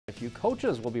few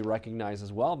coaches will be recognized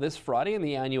as well this Friday in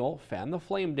the annual Fan the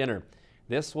Flame dinner.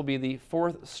 This will be the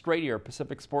fourth straight year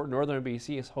Pacific Sport Northern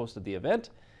BC has hosted the event.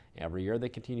 Every year they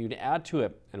continue to add to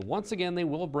it, and once again they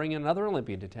will bring another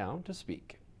Olympian to town to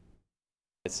speak.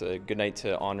 It's a good night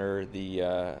to honor the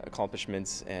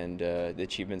accomplishments and the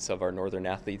achievements of our Northern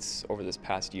athletes over this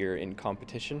past year in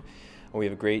competition. We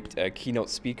have a great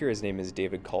keynote speaker. His name is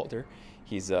David Calder.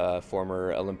 He's a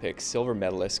former Olympic silver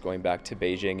medalist going back to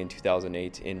Beijing in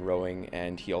 2008 in rowing,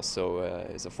 and he also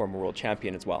is a former world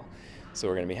champion as well. So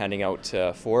we're going to be handing out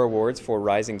four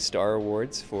Rising Star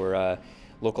Awards for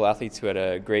local athletes who had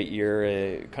a great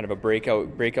year, kind of a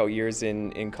breakout years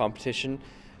in competition,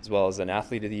 as well as an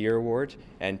Athlete of the Year award,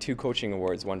 and two coaching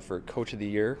awards, one for Coach of the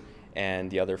Year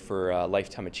and the other for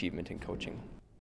Lifetime Achievement in Coaching.